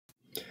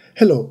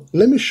Hello,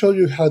 let me show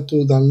you how to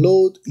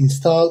download,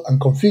 install, and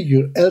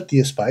configure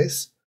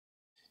LTSpice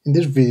in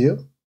this video.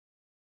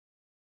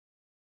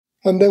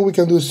 And then we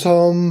can do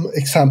some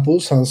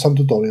examples and some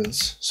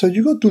tutorials. So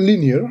you go to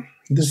Linear,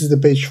 this is the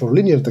page for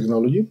linear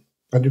technology,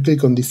 and you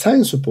click on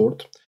Design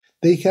Support.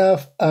 They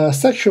have a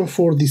section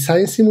for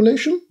design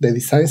simulation, the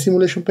design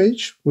simulation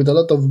page, with a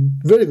lot of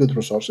very good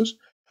resources,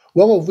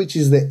 one of which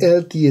is the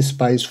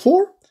LTSpice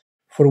 4,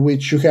 for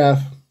which you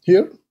have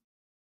here.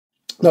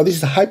 Now this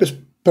is a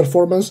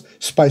high-performance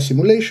spice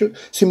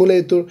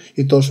simulator.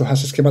 It also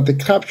has a schematic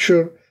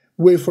capture,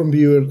 waveform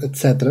viewer,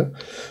 etc.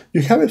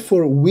 You have it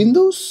for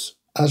Windows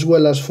as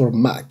well as for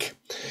Mac.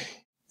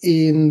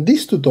 In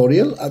this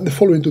tutorial and the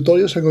following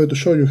tutorials, I'm going to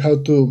show you how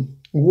to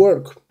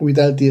work with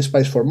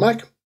LTSpice for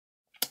Mac,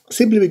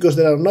 simply because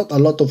there are not a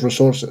lot of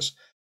resources.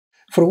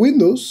 For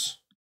Windows,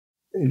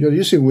 if you're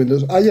using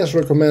Windows, I just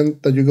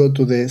recommend that you go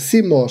to the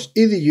CMOS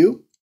EDU,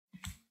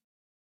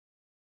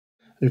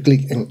 you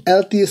click on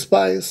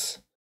LTSpice,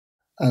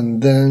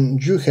 and then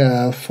you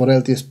have for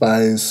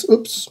LTSpice,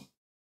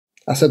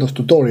 a set of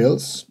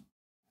tutorials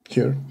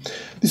here.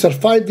 These are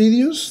 5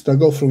 videos that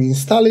go from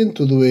installing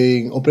to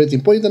doing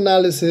operating point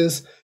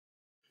analysis,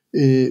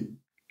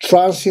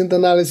 transient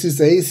analysis,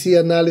 AC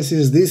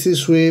analysis, DC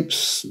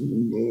sweeps,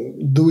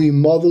 doing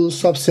module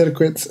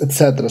subcircuits,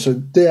 etc. So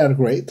they are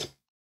great.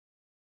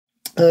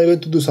 And I'm going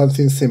to do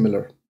something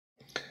similar.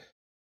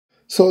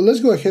 So let's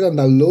go ahead and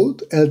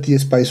download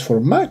LTSpice for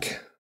Mac.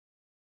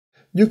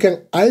 You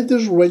can either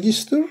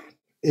register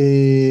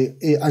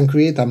and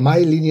create a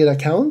MyLinear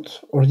account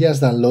or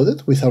just download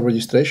it without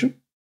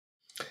registration.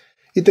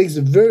 It takes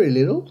very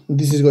little.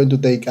 This is going to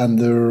take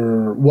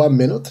under 1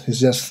 minute.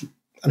 It's just,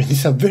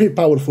 it's a very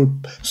powerful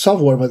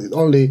software, but it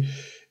only,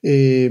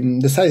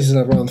 the size is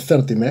around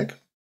 30 meg.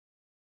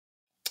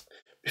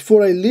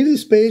 Before I leave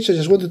this page, I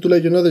just wanted to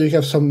let you know that you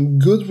have some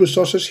good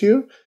resources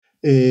here.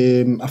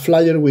 A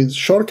flyer with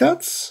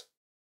shortcuts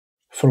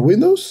for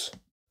Windows,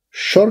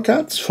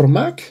 shortcuts for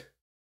Mac.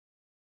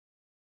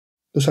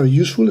 Those are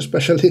useful,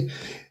 especially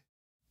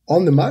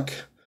on the Mac,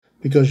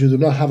 because you do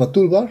not have a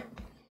toolbar.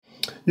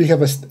 You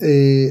have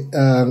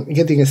a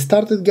getting a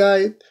started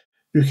guide.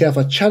 You have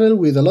a channel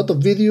with a lot of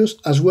videos,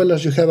 as well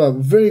as you have a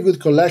very good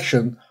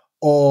collection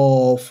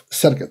of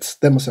circuits,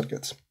 demo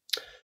circuits.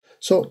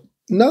 So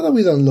now that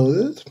we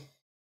downloaded,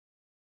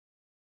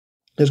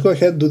 let's go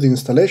ahead and do the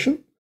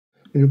installation.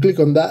 When you click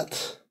on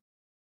that,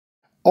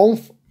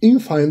 in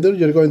Finder,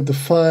 you're going to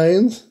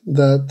find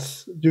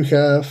that you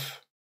have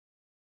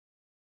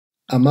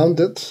a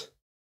mounted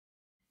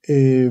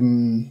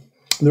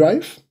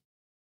drive.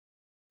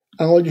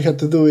 And all you have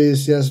to do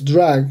is just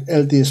drag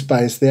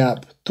LTSpice, the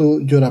app, to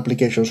your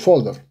applications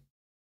folder.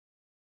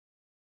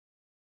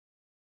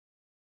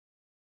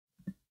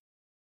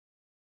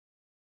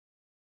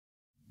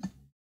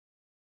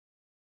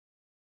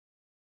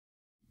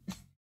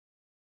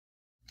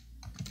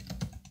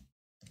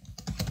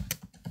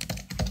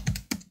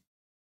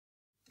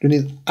 You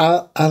need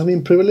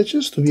admin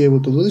privileges to be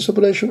able to do this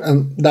operation,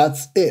 and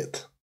that's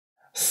it.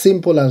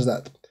 Simple as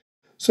that.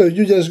 So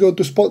you just go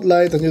to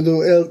Spotlight and you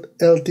do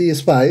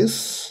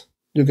LTSpice,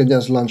 you can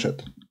just launch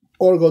it.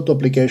 Or go to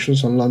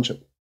Applications and launch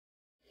it.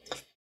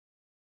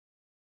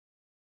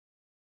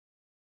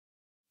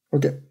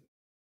 Okay.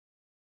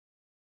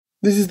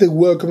 This is the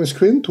welcome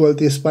screen to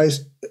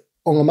LTSpice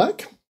on a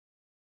Mac.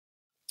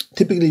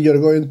 Typically,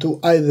 you're going to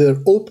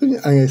either open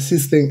an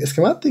existing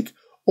schematic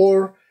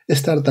or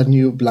start a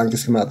new blank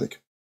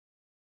schematic.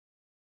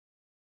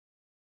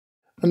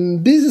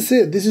 And this is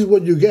it. This is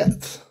what you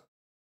get.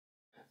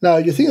 Now,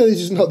 you think that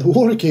this is not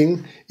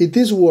working. It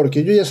is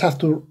working. You just have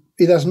to,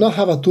 it does not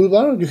have a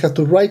toolbar. You have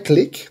to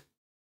right-click,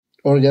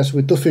 or just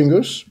with 2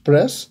 fingers,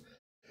 press,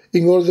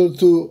 in order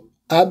to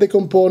add the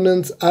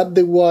components, add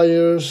the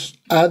wires,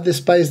 add the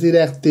spice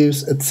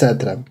directives,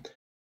 etc.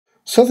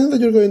 Something that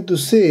you're going to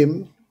see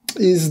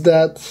is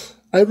that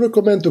I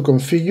recommend to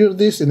configure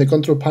this in the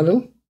control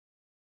panel.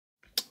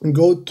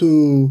 Go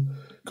to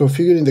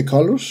configuring the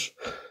colors.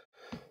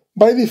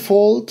 By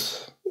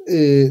default,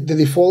 the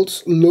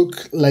defaults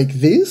look like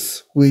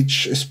this,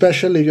 which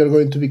especially if you're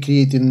going to be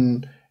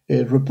creating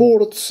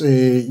reports,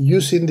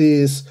 using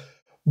this,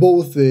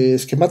 both the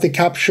schematic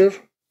capture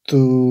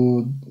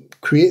to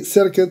create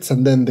circuits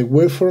and then the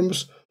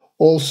waveforms,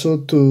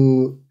 also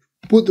to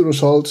put the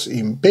results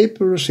in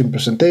papers, in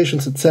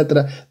presentations,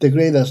 etc. The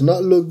gray does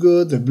not look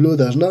good, the blue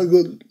does not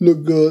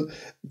look good.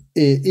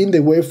 In the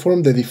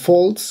waveform, the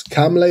defaults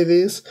come like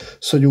this,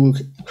 so you will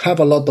have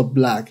a lot of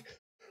black.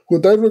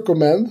 What I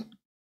recommend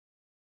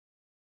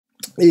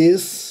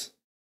is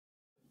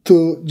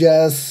to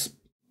just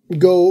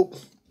go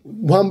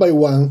one by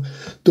one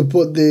to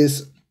put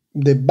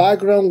the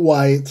background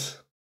white,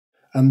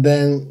 and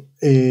then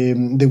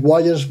the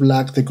wires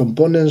black, the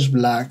components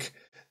black,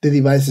 the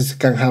devices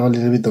can have a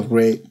little bit of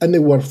gray, and the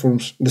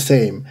waveforms the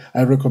same.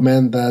 I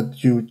recommend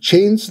that you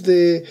change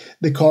the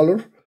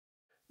color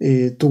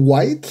to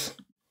white,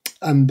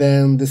 and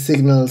then the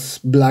signals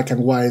black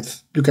and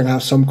white. You can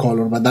have some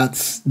color, but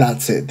that's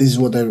it. This is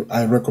what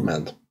I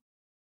recommend.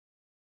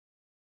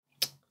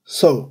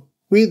 So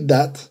with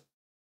that,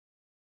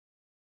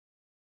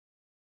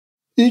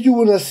 if you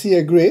want to see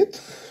a grid,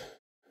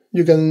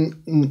 you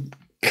can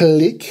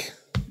click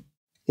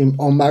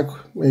on Mac,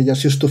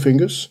 just use 2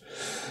 fingers,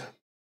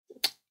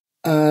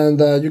 and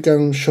you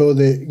can show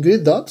the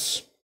grid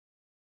dots.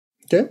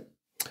 Okay,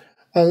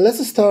 and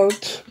let's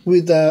start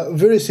with a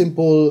very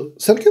simple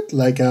circuit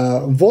like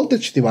a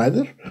voltage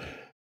divider,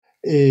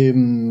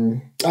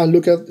 and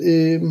look at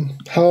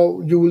how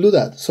you will do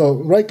that.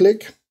 So right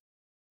click,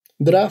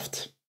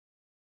 draft,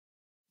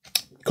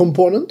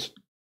 component.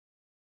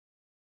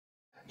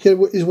 Here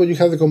is where you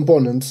have the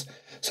components.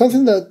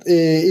 Something that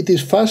it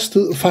is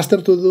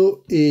faster to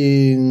do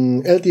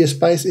in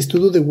LTSpice is to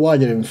do the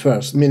wiring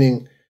first,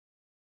 meaning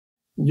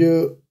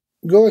you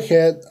go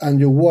ahead and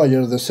you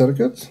wire the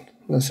circuit.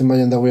 Let's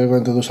imagine that we are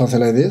going to do something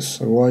like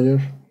this, a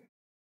wire.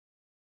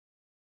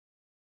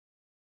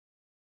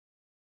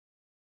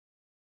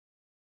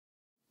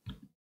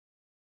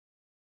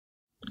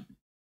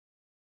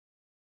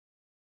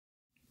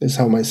 This is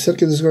how my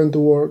circuit is going to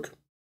work.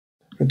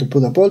 I'm going to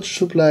put a voltage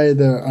supply,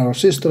 then a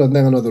resistor, and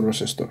then another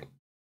resistor.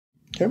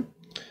 Okay,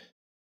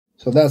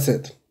 so that's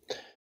it.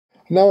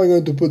 Now I'm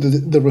going to put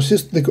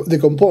the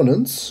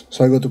components.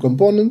 So I go to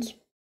components.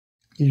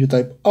 If you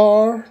type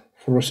R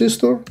for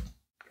resistor,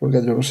 you'll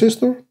get your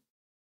resistor.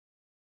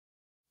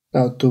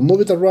 Now to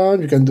move it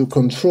around, you can do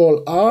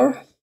Control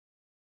R,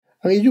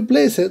 and if you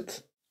place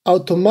it,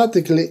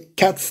 automatically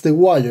cuts the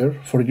wire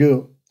for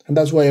you. And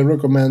that's why I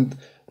recommend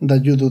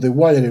that you do the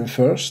wiring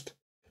first.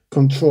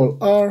 Control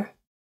R.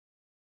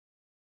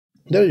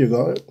 There you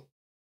go.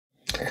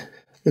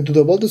 Go to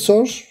the voltage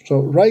source. So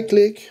right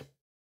click,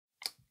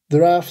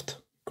 draft,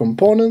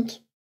 component,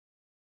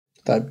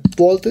 type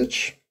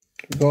voltage.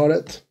 Got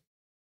it.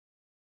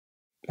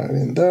 Plug it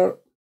in there.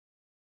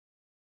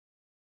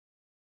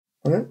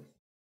 Okay.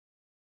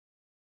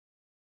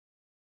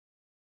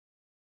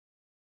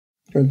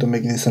 I'm going to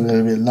make this a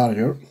little bit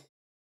larger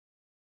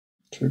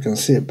so you can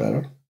see it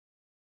better.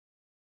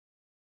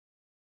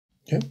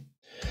 Okay.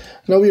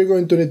 Now we are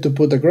going to need to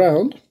put a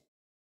ground.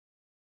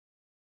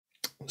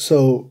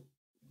 So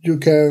you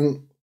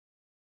can,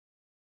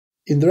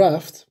 in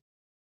draft,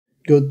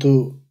 go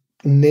to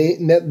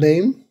net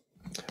name,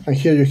 and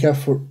here you have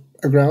for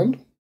a ground,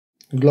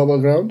 global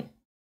ground,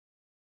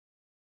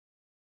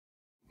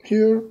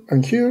 here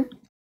and here.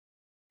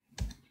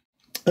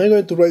 I'm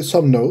going to write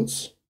some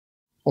nodes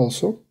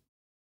also.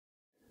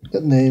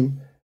 That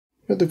name,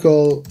 I'm going to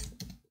call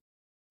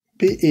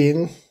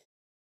in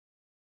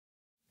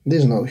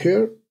this node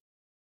here,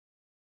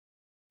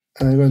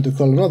 and I'm going to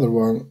call another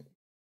one.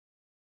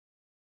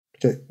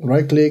 Okay,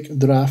 right click,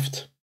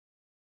 draft,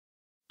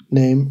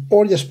 name,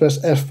 or just press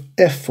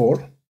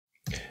F4,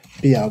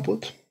 P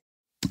output,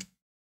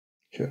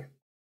 here.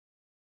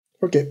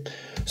 Okay,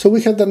 so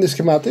we have done the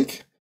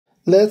schematic.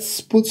 Let's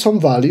put some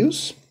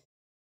values.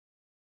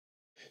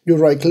 You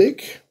right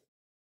click,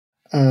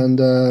 and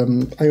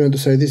I'm going to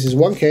say this is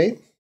 1K.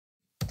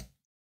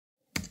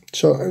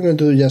 So I'm going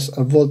to do just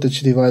a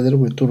voltage divider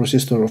with 2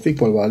 resistors of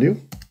equal value.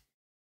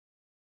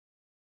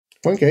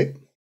 1K.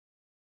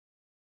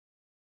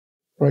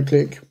 Right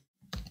click,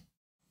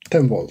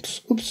 10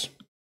 volts. Oops,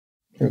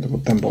 I'm going to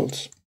put 10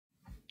 volts.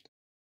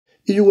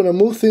 If you want to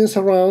move things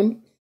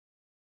around,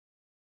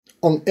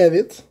 on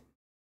edit,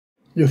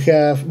 you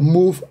have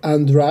move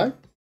and drag.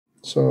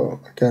 So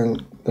I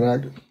can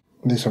drag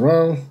this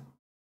around,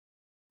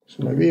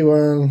 so my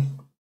V1,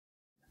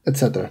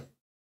 etc.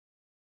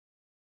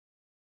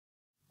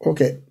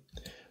 Okay,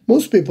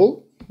 most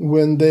people,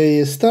 when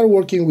they start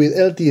working with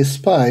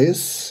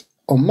LTSpice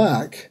on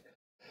Mac,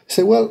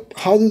 say, well,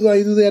 how do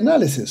I do the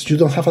analysis? You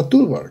don't have a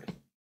toolbar.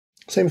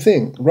 Same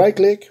thing, right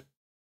click,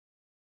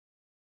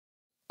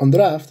 on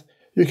draft,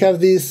 you have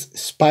this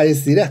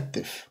spice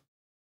directive,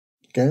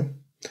 okay?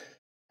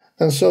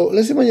 And so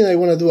let's imagine I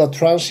want to do a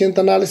transient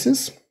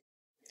analysis.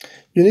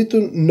 You need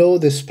to know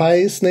the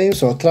spice name,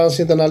 so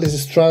transient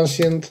analysis,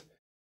 transient,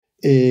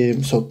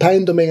 so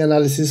time domain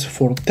analysis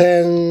for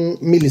 10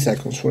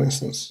 milliseconds, for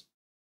instance.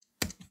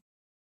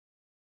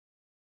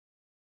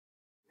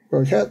 Go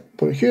ahead,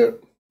 put it here.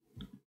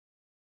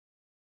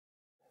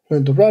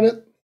 I'm going to run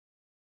it,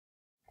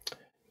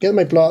 get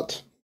my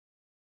plot,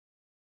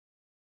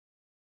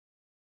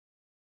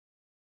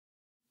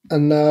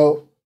 and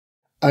now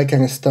I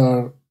can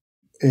start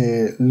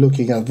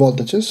looking at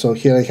voltages. So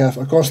here I have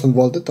a constant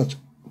voltage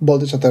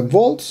at 10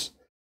 volts.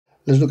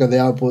 Let's look at the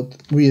output.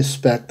 We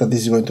expect that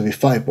this is going to be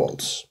 5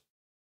 volts.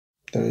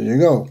 There you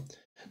go.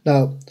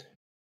 Now,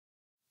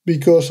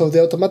 because of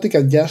the automatic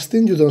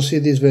adjusting, you don't see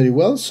this very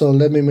well. So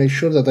let me make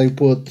sure that I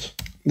put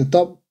the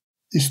top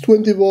is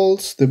 20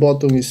 volts, the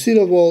bottom is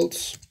 0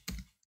 volts.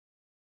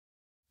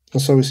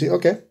 And so we see,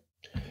 okay,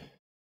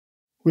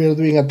 we are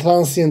doing a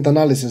transient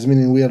analysis,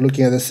 meaning we are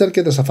looking at the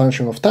circuit as a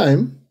function of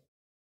time.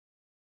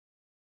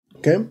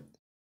 Okay.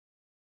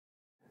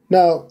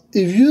 Now,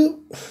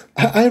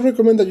 I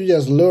recommend that you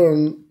just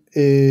learn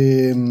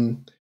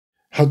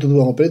how to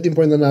do an operating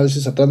point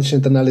analysis, a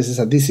transient analysis,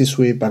 a DC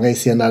sweep, an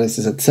AC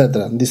analysis,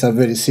 etc. These are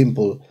very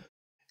simple.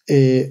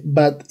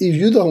 But if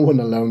you don't want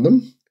to learn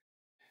them,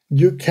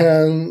 you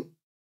can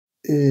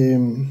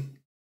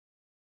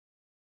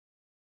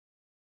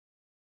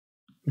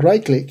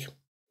right-click,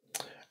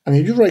 and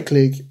if you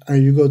right-click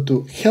and you go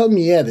to Help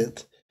Me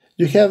Edit,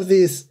 you have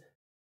this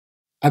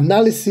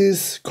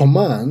analysis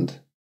command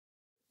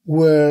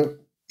where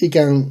it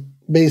can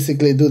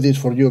basically do this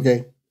for you.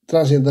 Okay,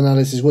 transient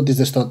analysis, what is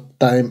the start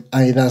time,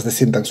 and it does the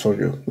syntax for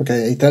you.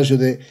 Okay, it tells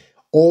you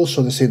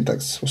also the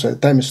syntax, so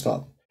time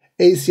stop.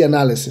 AC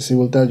analysis, it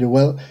will tell you,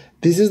 well,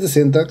 this is the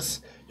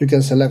syntax. You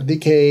can select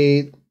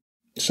decade,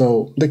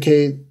 so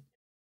decade,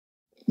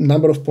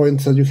 number of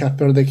points that you have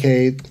per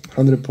decade,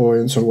 100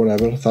 points or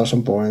whatever,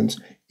 1,000 points,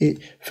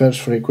 first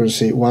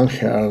frequency, 1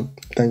 Hz,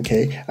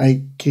 10K,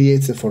 I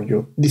creates it for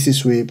you. DC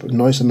sweep,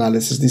 noise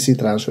analysis, DC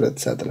transfer,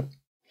 etc.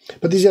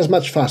 But it's just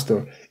much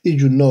faster if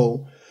you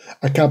know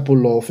a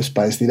couple of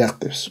Spice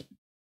directives.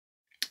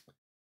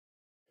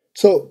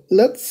 So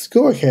let's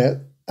go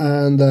ahead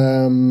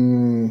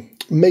and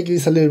make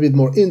this a little bit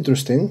more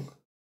interesting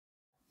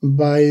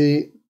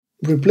by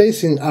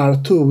replacing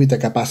R2 with a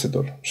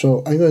capacitor.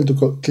 So I'm going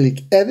to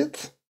click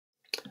Edit,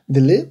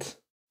 Delete,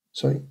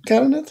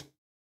 Cabinet,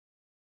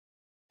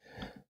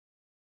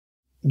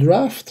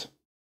 Draft,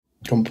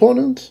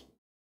 Component,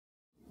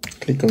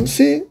 click on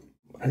C,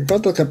 I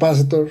got the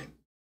capacitor,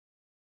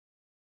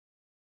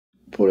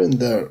 put in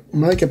there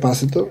my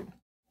capacitor,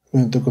 I'm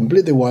going to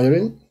complete the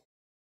wiring,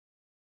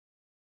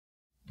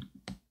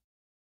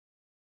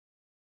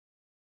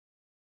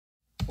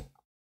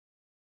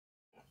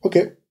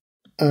 okay,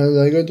 and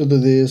I'm going to do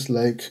this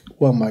like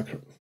 1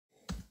 micron.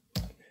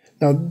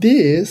 Now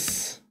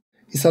this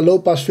is a low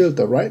pass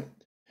filter, right?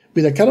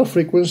 With a cutoff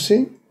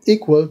frequency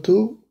equal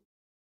to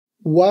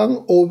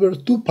 1 over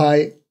 2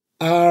 pi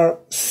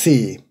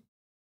RC.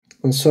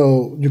 And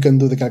so you can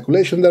do the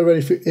calculation there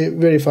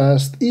very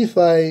fast. If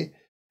I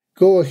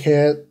go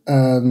ahead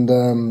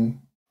and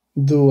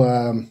do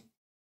a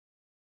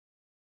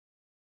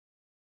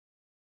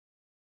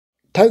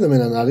time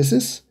domain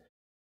analysis,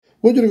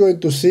 what you're going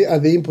to see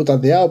at the input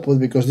and the output,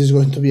 because this is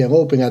going to be an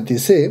open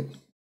LTC,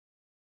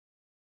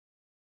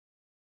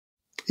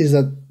 is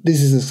that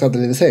this is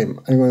exactly the same.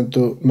 I'm going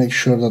to make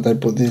sure that I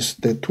put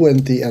the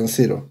 20 and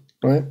 0,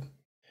 right?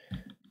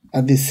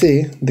 At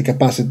DC, the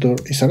capacitor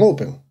is an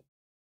open.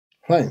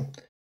 Fine.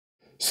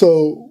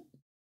 So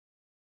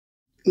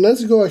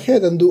let's go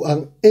ahead and do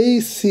an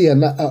AC,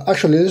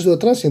 actually let's do a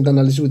transient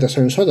analysis with a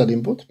sinusoidal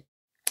input.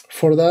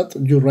 For that,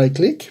 you right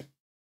click,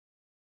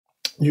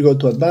 you go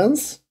to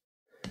Advanced,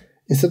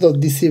 instead of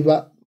DC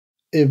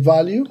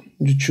value,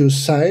 you choose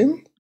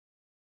sine,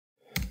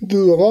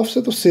 do an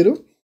offset of 0,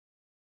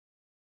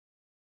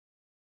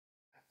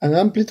 an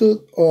amplitude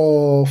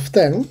of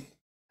 10,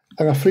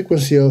 and a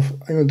frequency of,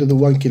 I'm going to do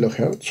 1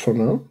 kilohertz for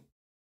now.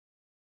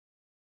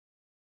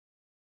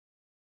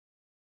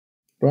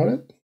 Run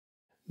it.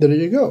 There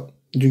you go.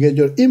 You get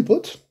your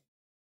input,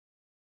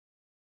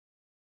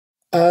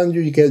 and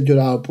you get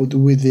your output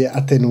with the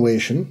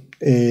attenuation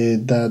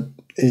that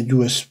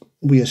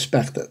we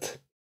expected.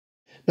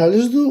 Now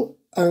let's do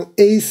an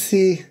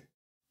AC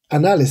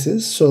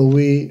analysis. So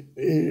we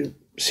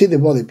see the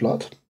body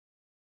plot,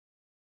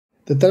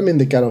 determine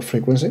the cutoff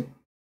frequency.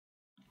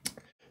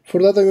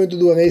 For that, I'm going to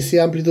do an AC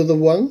amplitude of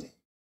 1,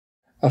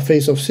 a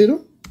phase of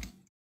 0,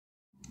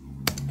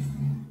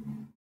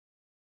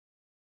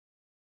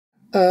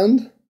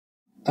 and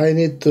I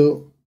need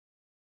to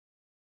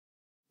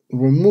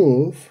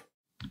remove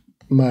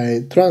my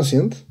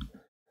transient,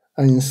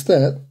 and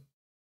instead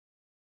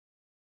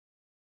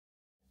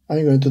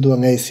I'm going to do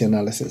an AC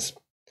analysis.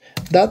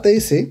 That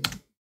AC,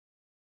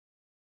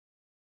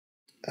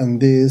 and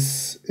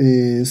this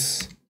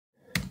is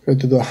going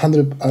to do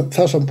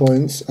 1,000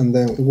 points, and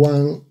then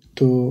 1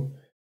 to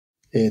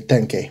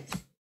 10K.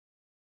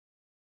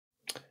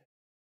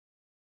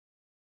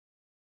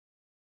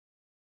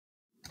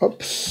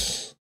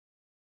 Oops.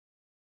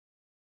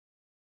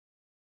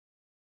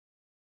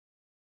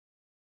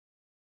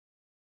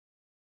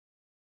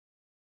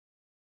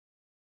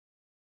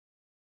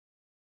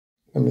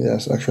 Let me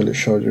just actually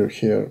show you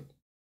here.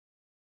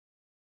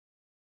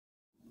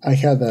 I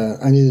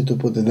needed to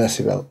put the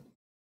decibel.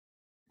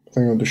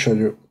 I'm going to show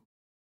you.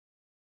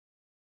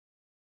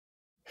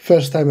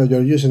 First time that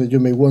you're using it, you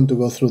may want to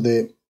go through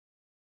the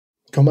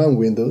command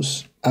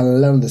windows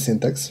and learn the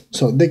syntax.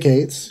 So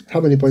decades,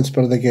 how many points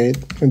per decade?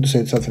 I'm going to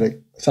say something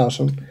like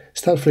 1,000.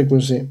 Start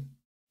frequency,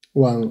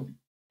 1.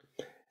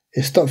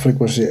 Stop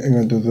frequency, I'm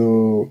going to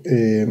do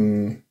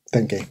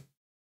 10K.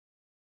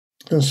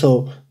 And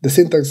so the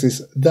syntax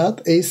is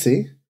that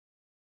AC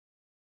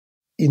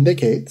in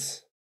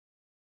decades,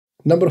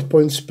 number of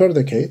points per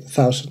decade,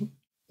 1,000,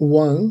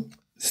 1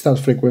 start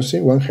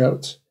frequency, 1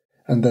 Hz,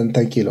 and then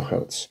 10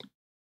 kilohertz.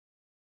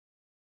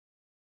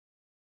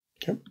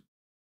 Okay.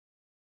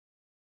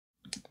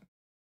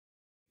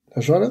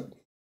 Let's run it.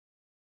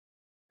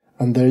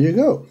 And there you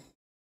go.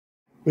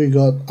 We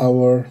got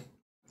our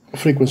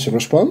frequency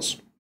response.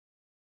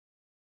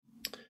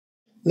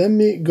 Let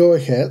me go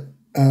ahead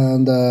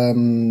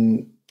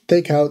and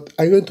take out,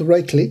 I'm going to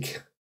right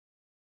click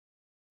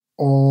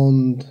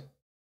on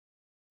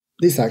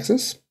this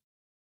axis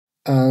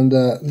and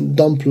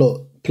don't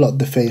plot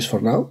the phase for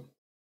now.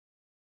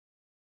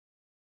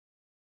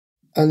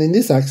 And in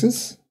this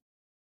axis,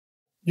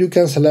 you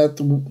can select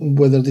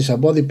whether this is a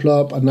body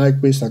plot, a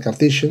Nyquist, a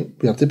Cartesian.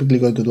 We are typically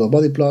going to do a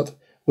body plot.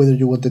 Whether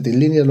you want it in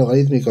linear,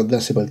 logarithmic, or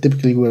decibel.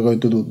 Typically, we are going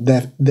to do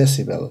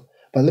decibel.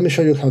 But let me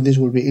show you how this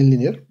will be in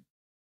linear.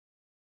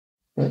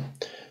 Right?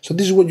 So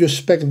this is what you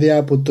expect the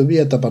output to be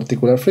at a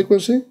particular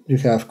frequency. You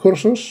have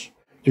cursors.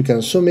 You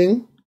can zoom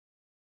in.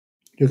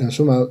 You can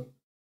zoom out.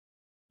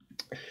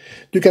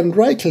 You can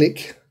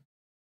right-click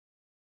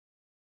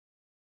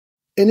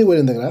anywhere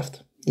in the graph,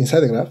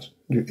 inside the graph.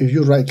 If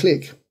you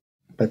right-click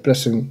by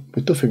pressing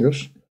with 2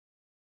 fingers,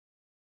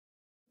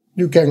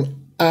 you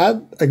can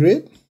add a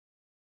grid,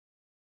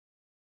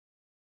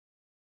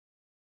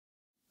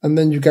 and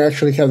then you can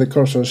actually have the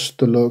cursors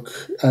to look,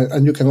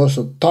 and you can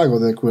also toggle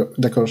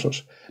the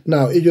cursors.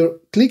 Now, if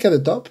you click at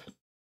the top,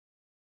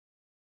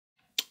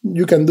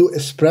 you can do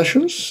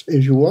expressions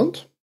if you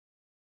want.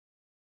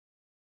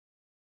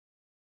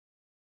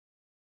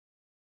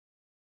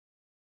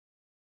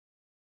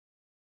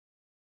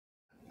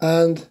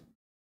 And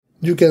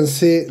you can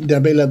see the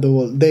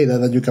available data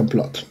that you can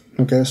plot.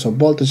 Okay, so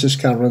voltages,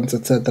 currents,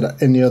 etc.,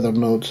 any other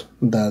node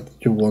that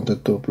you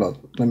wanted to plot.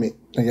 Let me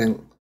again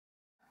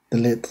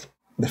delete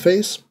the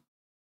phase.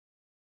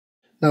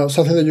 Now,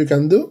 something that you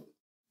can do,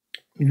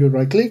 you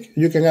right click,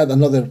 you can add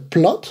another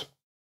plot.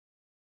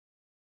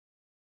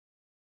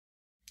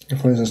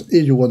 For instance,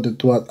 if you wanted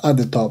to add at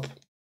the top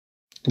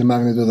the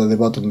magnitude, at the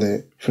bottom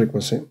the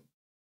frequency.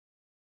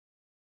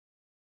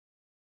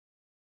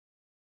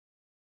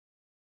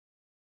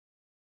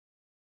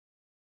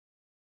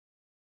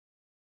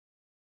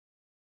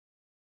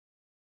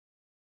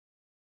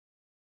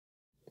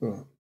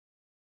 The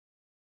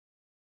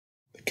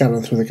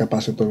current through the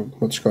capacitor,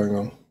 what's going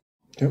on.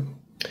 Okay.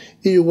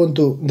 If you want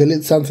to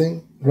delete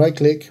something, right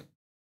click,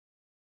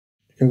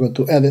 you can go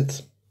to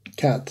edit,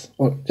 cut,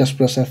 or just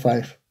press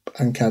F5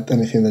 and cut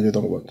anything that you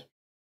don't want.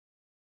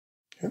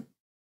 Okay.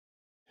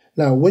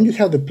 Now, when you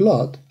have the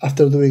plot,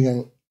 after doing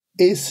an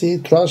AC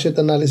transient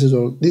analysis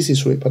or DC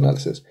sweep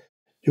analysis,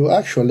 you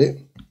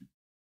actually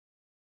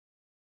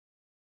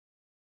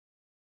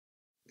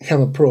have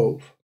a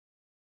probe.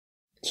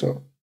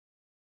 So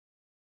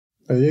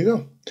there you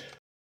go.